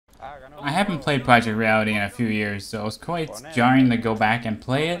I haven't played Project Reality in a few years, so it's quite jarring to go back and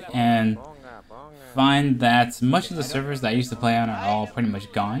play it and find that much of the servers that I used to play on are all pretty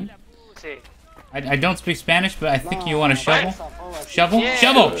much gone. I don't speak Spanish, but I think you want a shovel. Shovel?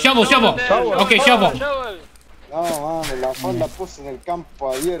 Shovel! Shovel! Shovel! Okay, shovel! No, man, la fonda puse en el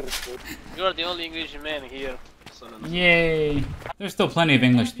campo ayer. You are the only English man here. Yay! There's still plenty of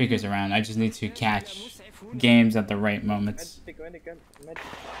English speakers around. I just need to catch games at the right moments.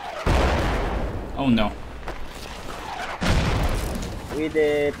 Oh no. We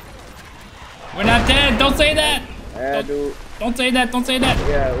did. We're not dead! Don't say that! Don't say that! Don't say that!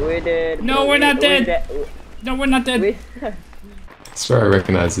 Yeah, we did. No, we're not dead! No, we're not dead! Sorry, I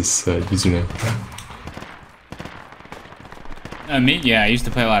recognize this username. Me? Yeah, I used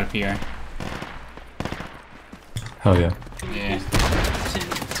to play a lot of PR. Hell yeah. Yeah.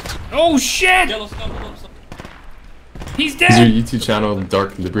 Oh shit! He's dead! Is your YouTube channel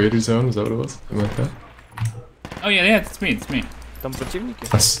Dark Liberator Zone? Is that what it was? Something like that? Oh yeah, it's me, it's me. Well,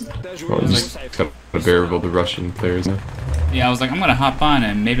 just kind of bearable the Russian players now. Yeah, I was like, I'm gonna hop on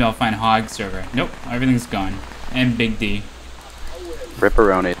and maybe I'll find Hog server. Nope, everything's gone. And Big D.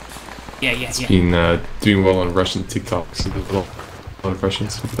 Ripperoni. Yeah, yeah, It's yeah. been doing well on Russian TikTok, so there's a lot of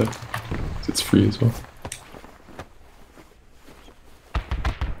Russians with that. It's free as well.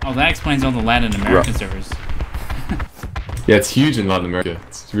 Oh, that explains all the Latin American servers. Yeah, it's huge in Latin America.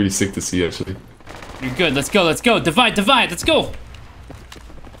 It's really sick to see, actually. You're good, let's go, let's go. Divide, divide, let's go!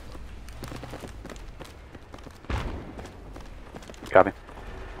 Copy.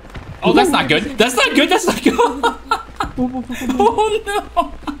 Oh, that's not good. That's not good, that's not good! Oh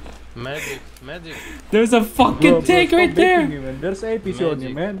no! Magic, magic. There's a fucking tank right there! There's APC on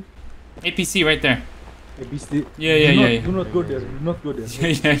you, man. APC right there. APC. Yeah. Do not go there. Do not go there.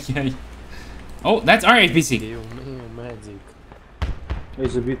 Yeah. Oh, that's our APC. Magic.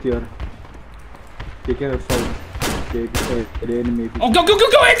 There's a BTR. Take care of fight. The enemy APC. Oh, go!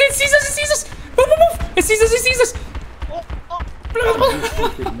 It sees us! It sees us! Move! It sees us! It sees us!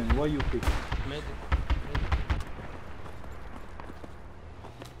 Why you pick?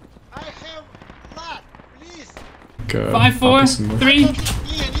 I have blood, please. 5, 4, 3.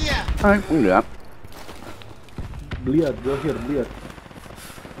 Alright, we can do that. Bleed, go here, bleed.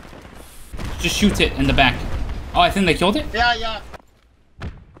 Just shoot it in the back. Oh, I think they killed it? Yeah.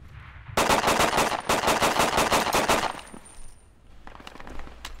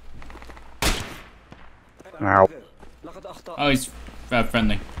 Ow. Oh, he's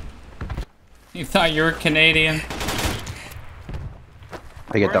friendly. You thought you were Canadian?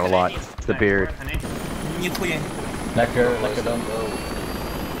 I get that a lot. It's the beard. Lekker dan.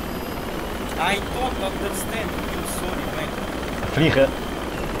 I don't understand you, sorry man. Vliegen.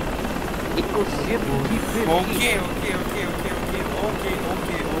 Okay.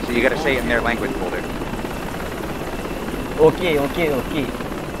 So you gotta say it in their language, Boulder. Okay. I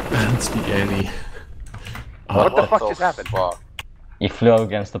don't speak any. What the fuck just happened? He flew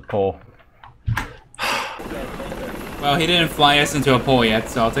against the pole. Well, he didn't fly us into a pole yet,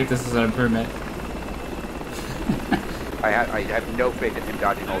 so I'll take this as an improvement. I have no faith in him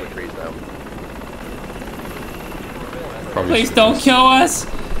dodging all the trees, though. Probably Please should don't just kill us!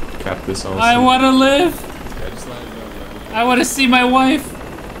 cap this also. I want to live! I want to see my wife!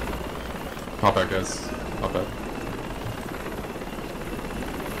 Pop out, guys. Pop out.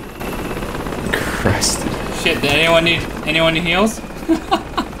 Christ. Shit, did anyone need heals?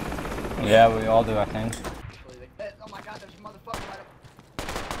 Yeah, we all do, I think. Oh my god, there's a motherfucker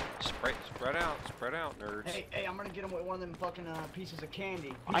right Spread out, nerds. Hey, I'm gonna get him with one of them fucking pieces of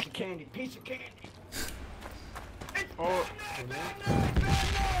candy. Piece of candy. Oh.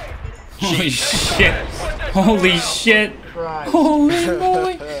 Holy shit! Holy shit! Christ. Holy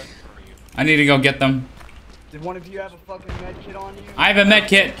moly! I need to go get them. Did one of you have a fucking med kit on you? I have a med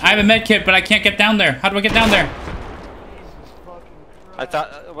kit, but I can't get down there. How do I get down there? Jesus fucking Christ. I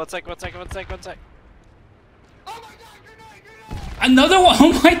thought. One sec. Oh my god, grenade! Another one!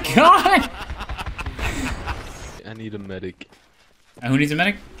 Oh my god! I need a medic. Who needs a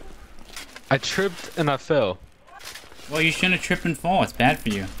medic? I tripped and I fell. Well, you shouldn't trip and fall. It's bad for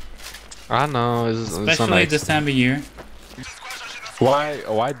you. I know. Especially this time of year.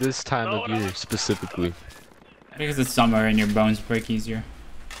 Why this time of year specifically? Because it's summer and your bones break easier.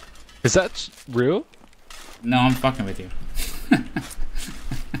 Is that real? No, I'm fucking with you.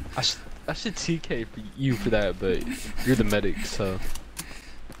 I should TK for you for that, but you're the medic, so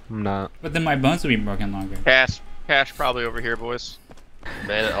I'm not. But then my bones will be broken longer. Cash probably over here, boys.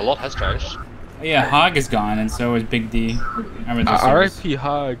 Man, a lot has changed. Oh, yeah, Hog is gone, and so is Big D. Remember those servers? R.I.P.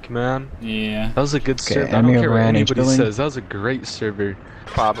 Hog, man. Yeah. That was a good Okay, server. I don't care what ran anybody into says. That was a great server.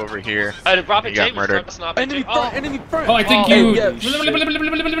 Bob over here. The Robert He got J was murdered. front snap. Enemy front! Enemy front! Oh, I think Oh, you. yeah, Yes!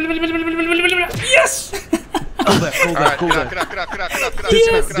 Go back, go back, go back.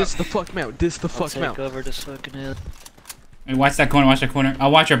 Get up. This the fuck mount. This the fuck mount. over this fucking hill. Hey, watch that corner, watch that corner.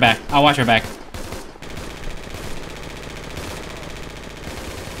 I'll watch her back. I'll watch her back.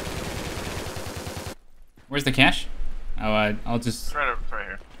 Where's the cache? Oh, I'll just... Right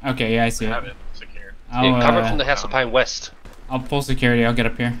here. Okay, yeah, I see it. Have it secure. I'll, Cover from the House of Pine West. I'll pull security, I'll get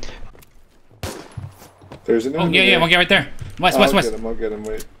up here. There's an Oh, enemy yeah, there. we'll get right there. West, west, west. I'll get him,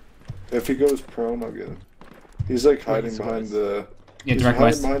 wait. If he goes prone, I'll get him. He's like hiding behind the... Yeah, he's direct hiding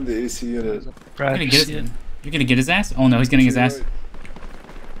west. behind the AC unit. You're gonna get his ass? Oh no, he's getting his ass.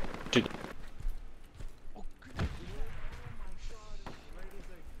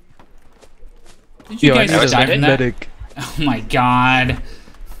 Did you Yo, I guys need just die a from that? medic. Oh my god.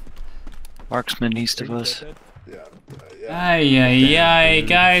 Marksman east of us. Ay, ay, ay,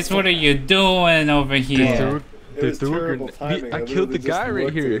 guys, what are you doing over here? It was terrible timing. I killed the literally guy just right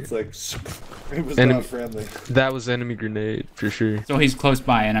looked and here. It's like... It was Enemy. not friendly. That was enemy grenade for sure. So he's close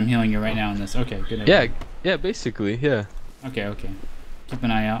by, and I'm healing you right now in this. Okay, good. Yeah, yeah, basically, yeah. Okay, okay. Keep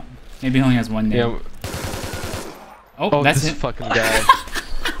an eye out. Maybe he only has one name. Yeah. Oh, that's this it. fucking guy.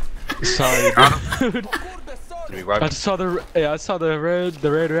 Sorry, dude. I saw the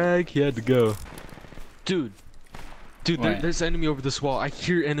red rag. He had to go. Dude, What? there's enemy over this wall. I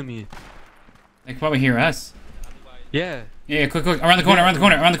hear enemy. They can probably hear us. Yeah. Yeah, quick, quick, around the corner, around the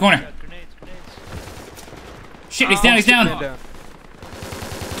corner, around the corner. Shit, he's down, he's down.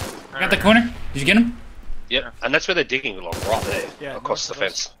 Got the corner? Did you get him? Yep, and that's where they're digging along, right there, Yeah, across the north of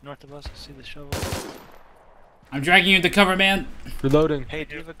us. fence. North of us, I see the shovel. I'm dragging you into cover, man. Reloading. Hey,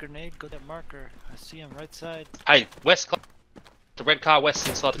 do you have a grenade? Go to that marker. I see him right side. Hey, west, the red car west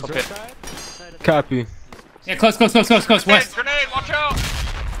inside the cockpit. Copy. Yeah, close, close, close, close, close, west. Grenade, watch out!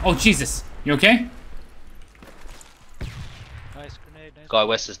 Oh, Jesus. You okay? Nice grenade, nice. Guy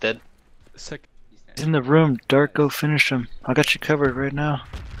west is dead. He's in the room. Dark, go finish him. I got you covered right now.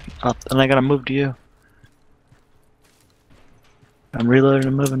 And I gotta move to you. I'm reloading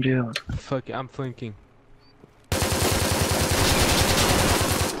and moving to you. Fuck it, I'm flanking.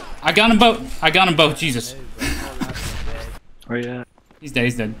 I got them both. I got them both, Jesus. Where you at? He's dead,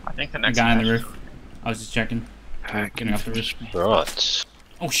 he's dead. I think the The next guy on the roof. I was just checking. Alright, Getting off the roof. Right.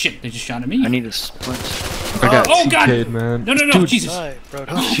 Oh shit, they just shot at me. I need a splint. I got Oh, God! TK'd, man. No, no, no, Dude, Jesus. Alright, bro.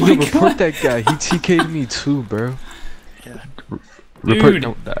 Oh you my report God. that guy. He TK'd me too, bro. Yeah. Report, Dude.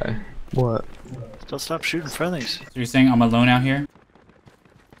 don't die. What? Still stop shooting friendlies. So you're saying I'm alone out here?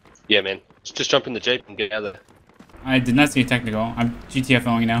 Yeah, man. Just jump in the Jeep and get out of there. I did not see a technical. I'm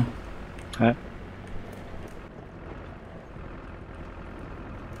GTFOing now. Alright.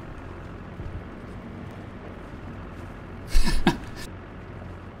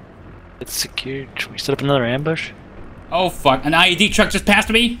 It's secured. Should we set up another ambush? Oh fuck, an IED truck just passed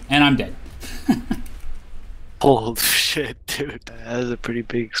me, and I'm dead. Holy shit, dude. That was a pretty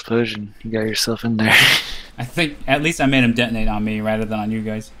big explosion. You got yourself in there. I think at least I made him detonate on me rather than on you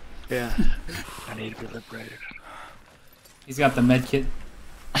guys. Yeah. I need to be liberated. He's got the med kit.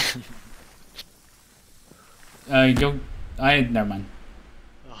 Go. Never mind.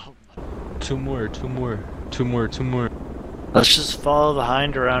 Two more. Let's just follow the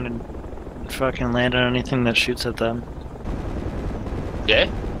hind around and fucking land on anything that shoots at them. Yeah?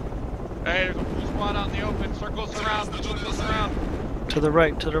 Hey, there's a full squad out in the open. Circles around. To the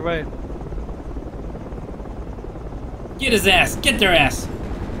right, to the right. Get his ass. Get their ass.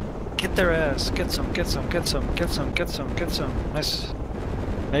 Get their ass. Get some. Nice.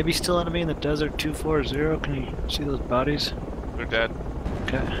 Maybe still enemy in the desert 240. Can you see those bodies? They're dead.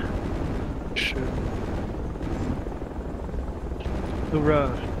 Okay. Sure. Hoorah.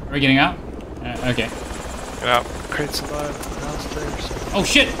 Are we getting out? Okay. Get out. Crates alive downstairs. Oh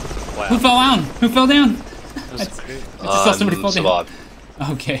shit! Wow. Who fell down? Who fell down? That's a crate. I just saw somebody fall down. Survived.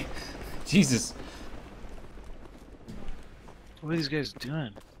 Okay. Jesus. What are these guys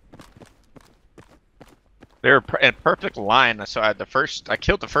doing? They were in perfect line. So I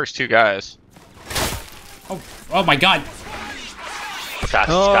killed the first two guys. Oh my god.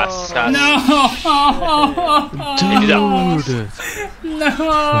 Fast. No! Dude. No!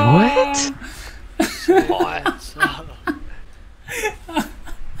 What?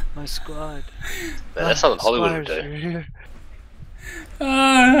 My squad. Man, that's something Hollywood would Squires do. are here. Where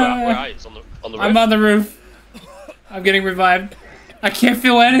are you? It's on the roof? I'm on the roof. I'm getting revived. I can't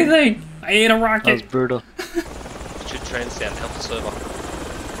feel anything. I ate a That was rocket. brutal. Should trans down, help the server.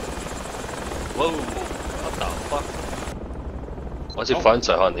 Whoa! What the fuck? Why is it flying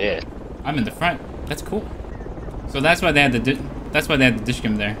so high in the air? I'm in the front. That's cool. So that's why they had the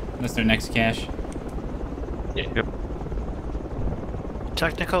dishcam there. That's their next cache. Yeah. Yep.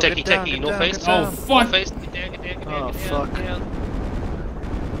 Technical. Techie, Get down, techie, get north down, face. get down. Oh fuck! North face. Get down, get down, get down, Oh, get down, fuck. get down.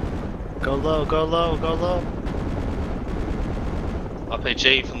 Go low, go low, go low.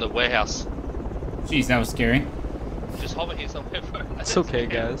 RPG from the warehouse. Jeez, that was scary. Just hover here somewhere, bro. It's okay,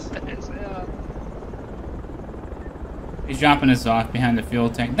 guys. He's dropping us off behind the fuel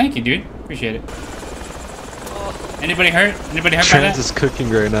tank. Thank you, dude. Appreciate it. Anybody hurt? Anybody hurt by Trans that? is cooking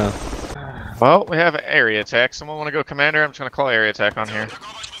right now. Well, we have area attack. Someone want to go commander? I'm just gonna call area attack on here.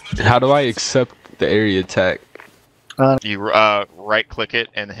 How do I accept the area attack? You right click it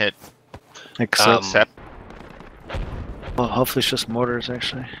and hit accept. Well, hopefully it's just mortars,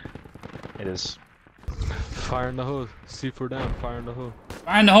 actually. It is. Fire in the hole. C4 down. Fire in the hole.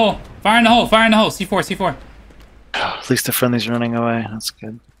 Fire in the hole! Fire in the hole! Fire in the hole! C4, C4. At least the friendly's running away. That's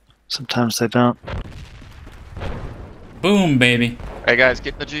good. Sometimes they don't. Boom, baby. Hey guys,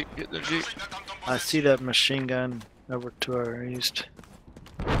 get in the jeep. Get in the jeep. I see that machine gun over to our east.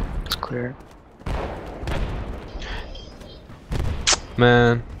 It's clear.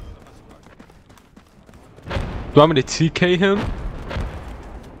 Man. Do you want me to TK him?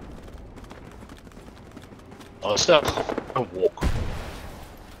 Oh, stop. I'll walk.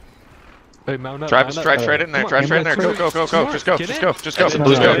 Hey, mount up. Drive mount up. straight in there. Drive straight in there. Go, go, go, go. Just go. Just go. Just go. That's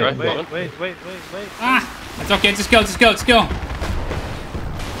blue sky, right? Wait. Ah! That's okay. Just go, just go, just go.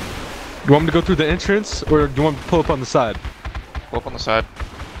 You want me to go through the entrance, or do you want me to pull up on the side? Pull up on the side.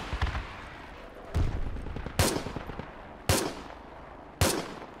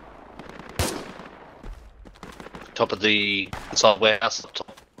 Top of the inside warehouse.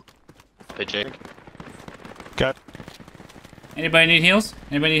 Top. PG. Got. Anybody need heals?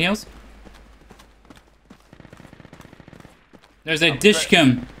 Anybody need heals? There's a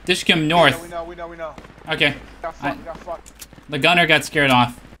dishcam. Dishcam north. We know. Okay. Got fucked. The gunner got scared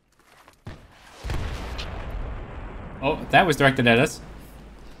off. Oh, that was directed at us.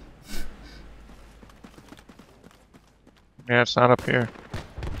 Yeah, it's not up here.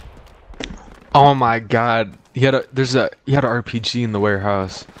 Oh my god. He had an RPG in the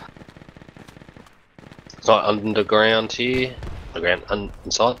warehouse. It's not underground here. Underground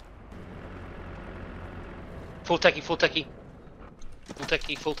inside. Full techie, full techie. Full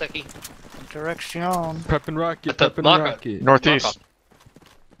techie, full techie. Direction. Prepping rocket, At the prepping marker. rocket. Northeast.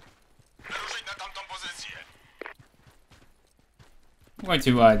 I'm going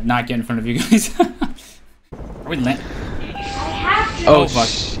to not get in front of you guys. Are we land? Oh,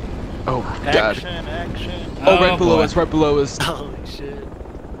 fuck. Oh god. Action. Oh, right below boy. us, right below us. Holy shit.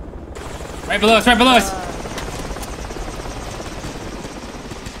 Right below us, right below us.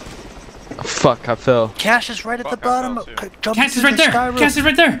 Fuck, I fell. Cash is right at the bottom. Cash is right there. Cash is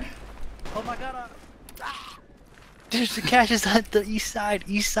right there. Oh my god. There's the cash is at the east side.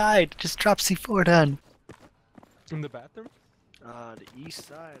 East side. Just drop C4 down. In the bathroom? The east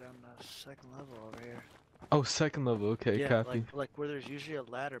side on the second level over here. Oh, second level. Okay, Yeah, copy. like where there's usually a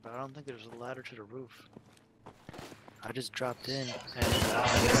ladder, but I don't think there's a ladder to the roof. I just dropped in and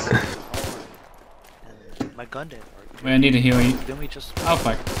my gun didn't work. Wait, I need to heal you. Then we just. Oh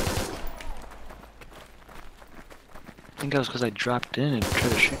fuck. I think that was because I dropped in and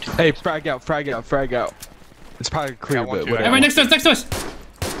tried to shoot you. Hey, frag out, frag out, frag out. It's probably clear, one but too. whatever. Hey, right next to us, next to us.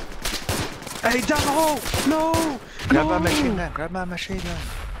 Hey, down the hole! No! Grab no! my machine gun. Grab my machine gun.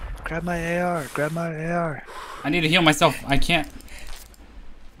 Grab my AR. Grab my AR. I need to heal myself. I can't.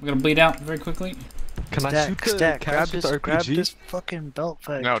 I'm gonna bleed out very quickly. Can I shoot the Stack. Grab cash with the grab RPG? this fucking belt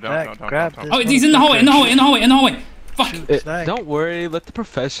fag. No, Stack, don't. Grab this. Oh, he's in the hallway, in the hallway, in the hallway, in the hallway. Fuck. Shoot, Stack. Don't worry, let the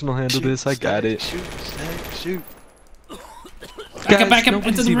professional handle Shoot, this. I got Stack. it. Shoot, Stack. Shoot. Back up nobody's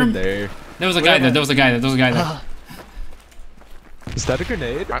into the even room. there. There was a guy there. There was a guy there. There was a guy there. Is that a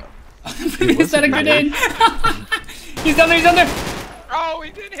grenade? Is that a grenade? He's down there. He's down there. Oh,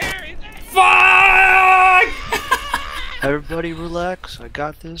 he did hear. He did. Fuck! Everybody relax. I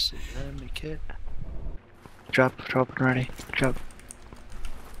got this. Enemy kit. Drop and ready. Drop.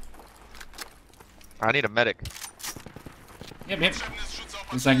 I need a medic. Yep. Get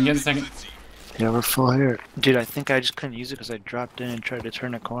a second. Get a second. Yeah, we're full here. Dude, I think I just couldn't use it because I dropped in and tried to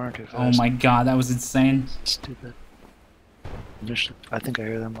turn the corner too fast. Oh my god, that was insane. Stupid. I think I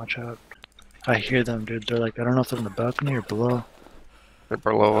hear them. Watch out. I hear them, dude. They're like, I don't know if they're in the balcony or below. They're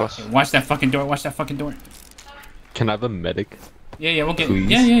below us. Watch that fucking door. Watch that fucking door. Can I have a medic? Yeah. We'll get. Please?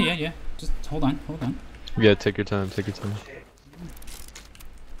 Yeah. Just hold on. Yeah, take your time, take your time.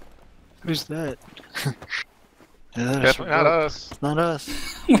 Who's that? Yeah, Definitely not us. Not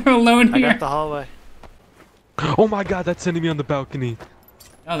us. We're alone I here. got the hallway. Oh my god, that's sending me on the balcony.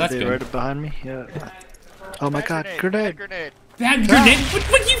 Oh, that's Are they good. right behind me? Yeah. Oh my god, Grenade. grenade! Bad grenade.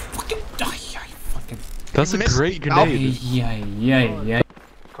 What you fucking? Oh, yeah, fucking. That's a missed great me, grenade. Yeah.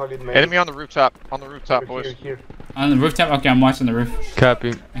 Khalid, mate. Enemy on the rooftop. On the rooftop, boys. Here. On the rooftop. Okay, I'm watching the roof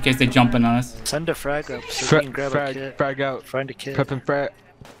Capping. in case they jump in on us. Send a frag up so we can grab a kit. Frag out. Find a kit. Prep and frag.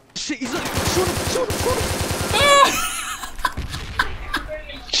 Shit, he's like, shoot him.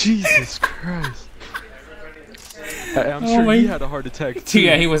 Jesus Christ. I'm Oh sure my- he had a heart attack too.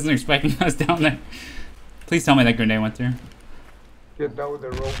 Yeah, he wasn't expecting us down there. Please tell me that grenade went through. Get down with the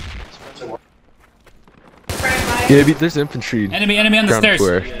rope. Yeah, there's infantry. Enemy on the Ground stairs.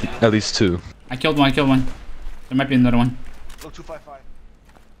 floor. At least 2. I killed one. There might be another one. Low 255.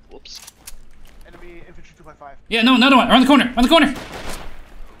 Whoops. Enemy infantry 255. Yeah, no, another one. Around the corner.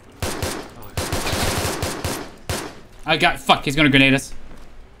 I got. Fuck, he's gonna grenade us.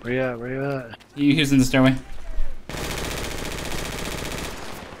 Where you at? He was in the stairway.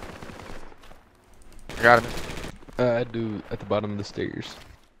 I got him. I do at the bottom of the stairs.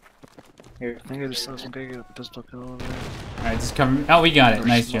 Here, I think I just saw some guy get a pistol kill over there. Alright, just cover me. Oh, we got it. Or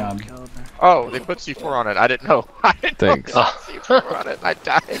Nice smoke job. caliber. Oh, they put C4 on it. I didn't know. I didn't Thanks. know they put C4 on it. I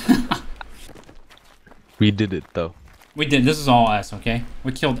died. We did it though. We did. This is all us, okay?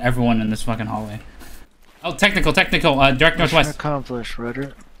 We killed everyone in this fucking hallway. Oh, technical. Direct Mission northwest. accomplished,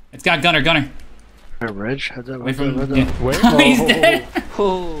 Rudder. It's got gunner. Reg? How'd that Away from. work? Yeah. Where? Oh, he's dead.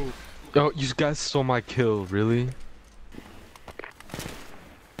 Oh. Oh, you guys stole my kill, really?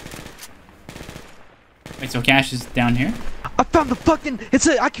 Wait, so Cash is down here? I found the fucking. It's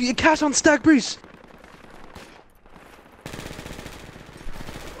a cash on Stack Breeze.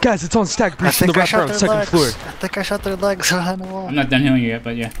 Guys, it's on Stack Breeze in the wraparound, second floor. I think I shot their legs behind the wall. I'm not done healing you yet,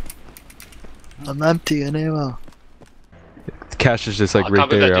 but yeah. I'm empty and ammo. The cash is just like I right can't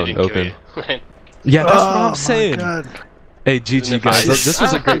believe there that out dude and didn't open. kill you. Yeah, that's what Oh I'm saying. my god. Hey, GG guys, this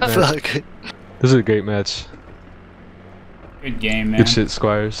was a great match. Fuck. This was a great match. Good game, man. Good shit,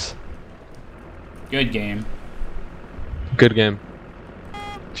 Squires. Good game. Good game.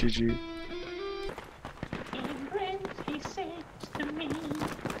 GG.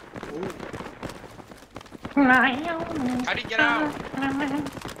 How'd he get out?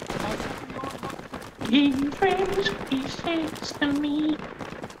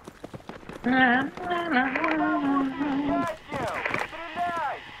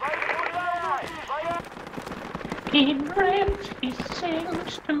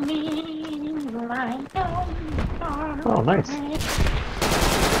 Oh, nice.